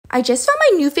I just found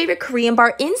my new favorite Korean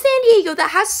bar in San Diego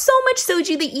that has so much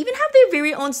soju. They even have their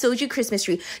very own soju Christmas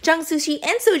tree. Jang Sushi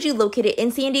and Soju, located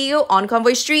in San Diego on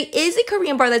Convoy Street, is a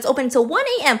Korean bar that's open until 1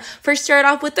 a.m. First, start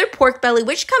off with their pork belly,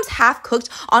 which comes half cooked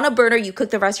on a burner. You cook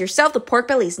the rest yourself. The pork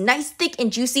belly is nice, thick,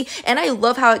 and juicy, and I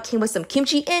love how it came with some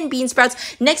kimchi and bean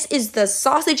sprouts. Next is the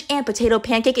sausage and potato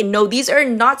pancake, and no, these are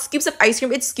not scoops of ice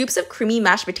cream. It's scoops of creamy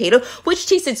mashed potato, which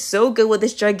tasted so good with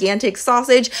this gigantic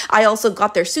sausage. I also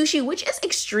got their sushi, which is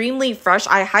extremely fresh.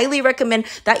 I highly recommend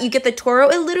that you get the toro.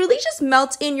 It literally just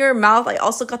melts in your mouth. I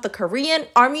also got the Korean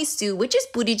army stew, which is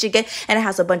buri jjigae, and it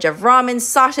has a bunch of ramen,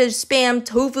 sausage, spam,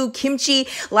 tofu, kimchi.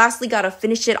 Lastly, gotta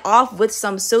finish it off with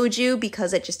some soju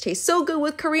because it just tastes so good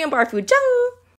with Korean bar food. Jang!